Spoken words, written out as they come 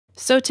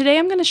So today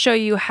I'm going to show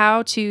you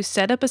how to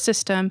set up a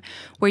system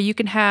where you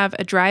can have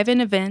a drive-in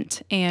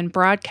event and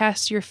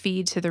broadcast your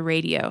feed to the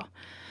radio.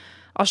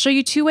 I'll show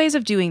you two ways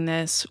of doing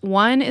this.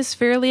 One is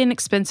fairly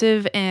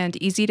inexpensive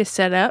and easy to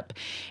set up,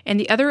 and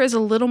the other is a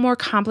little more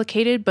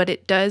complicated, but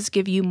it does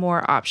give you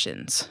more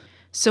options.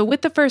 So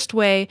with the first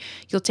way,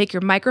 you'll take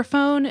your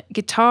microphone,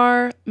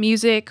 guitar,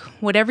 music,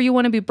 whatever you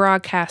want to be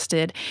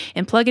broadcasted,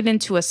 and plug it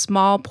into a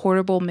small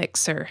portable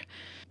mixer.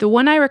 The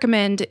one I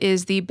recommend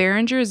is the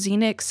Behringer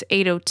Xenix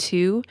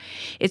 802.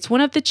 It's one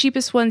of the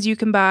cheapest ones you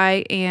can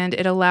buy, and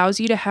it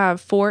allows you to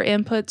have 4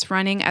 inputs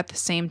running at the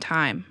same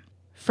time.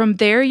 From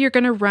there, you're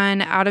going to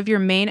run out of your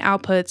main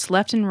outputs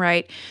left and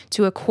right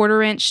to a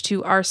 1/4 inch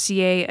to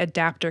RCA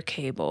adapter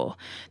cable.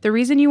 The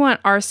reason you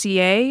want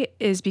RCA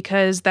is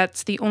because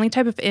that's the only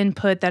type of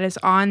input that is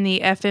on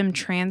the FM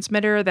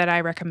transmitter that I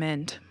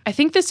recommend. I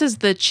think this is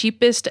the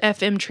cheapest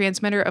FM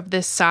transmitter of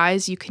this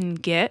size you can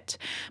get,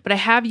 but I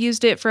have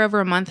used it for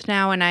over a month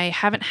now and I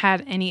haven't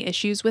had any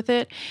issues with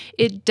it.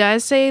 It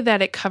does say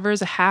that it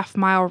covers a 1/2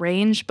 mile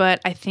range, but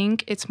I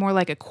think it's more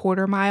like a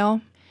 1/4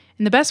 mile.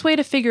 And the best way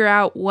to figure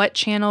out what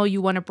channel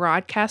you want to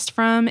broadcast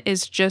from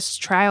is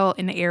just trial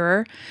and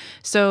error.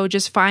 So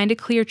just find a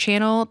clear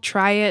channel,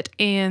 try it,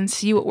 and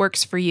see what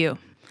works for you.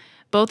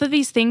 Both of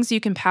these things you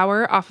can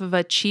power off of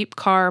a cheap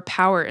car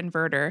power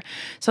inverter.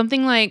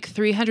 Something like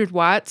 300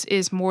 watts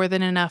is more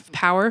than enough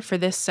power for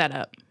this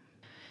setup.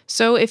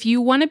 So if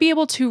you want to be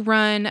able to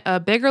run a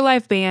bigger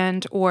live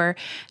band or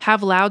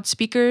have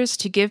loudspeakers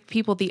to give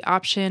people the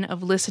option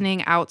of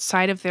listening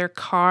outside of their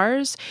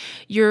cars,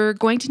 you're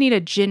going to need a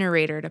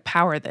generator to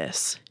power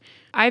this.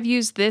 I've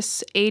used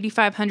this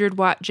 8500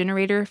 watt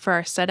generator for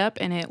our setup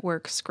and it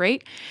works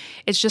great.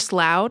 It's just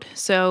loud,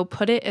 so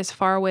put it as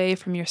far away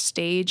from your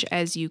stage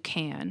as you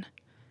can.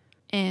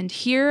 And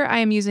here I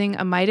am using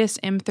a Midas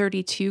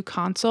M32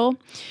 console.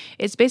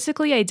 It's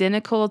basically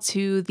identical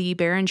to the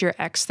Behringer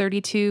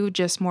X32,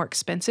 just more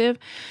expensive.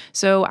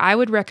 So I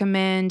would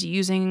recommend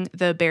using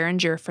the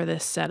Behringer for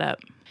this setup.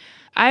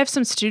 I have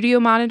some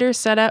studio monitors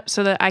set up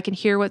so that I can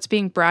hear what's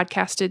being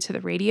broadcasted to the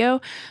radio,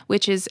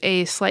 which is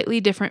a slightly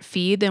different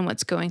feed than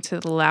what's going to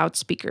the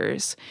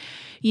loudspeakers.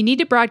 You need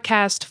to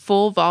broadcast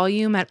full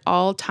volume at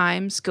all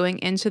times going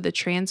into the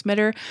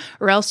transmitter,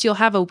 or else you'll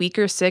have a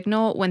weaker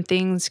signal when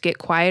things get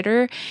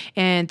quieter,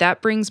 and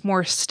that brings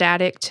more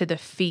static to the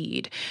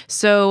feed.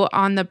 So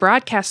on the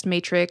broadcast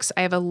matrix,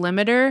 I have a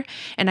limiter,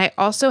 and I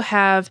also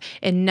have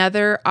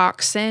another aux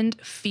send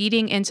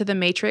feeding into the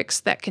matrix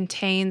that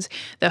contains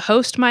the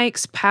host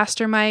mics,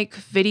 pastor mic,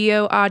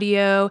 video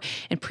audio,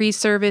 and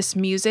pre-service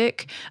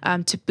music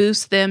to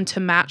boost them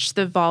to match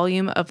the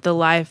volume of the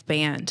live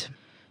band.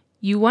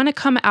 You want to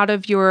come out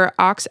of your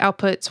aux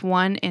outputs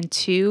 1 and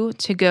 2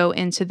 to go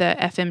into the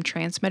FM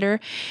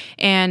transmitter,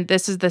 and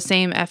this is the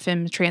same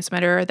FM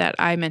transmitter that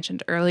I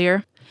mentioned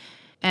earlier.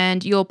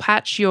 And you'll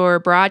patch your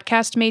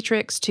broadcast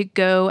matrix to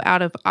go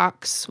out of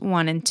aux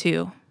 1 and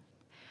 2.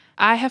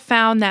 I have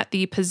found that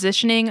the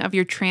positioning of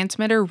your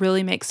transmitter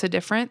really makes a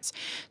difference,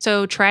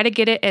 so try to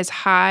get it as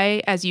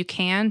high as you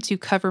can to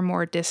cover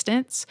more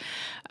distance.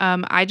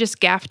 I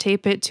just gaff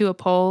tape it to a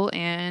pole,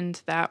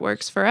 and that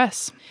works for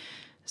us.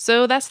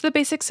 So that's the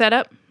basic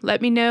setup.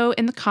 Let me know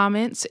in the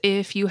comments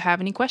if you have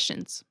any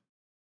questions.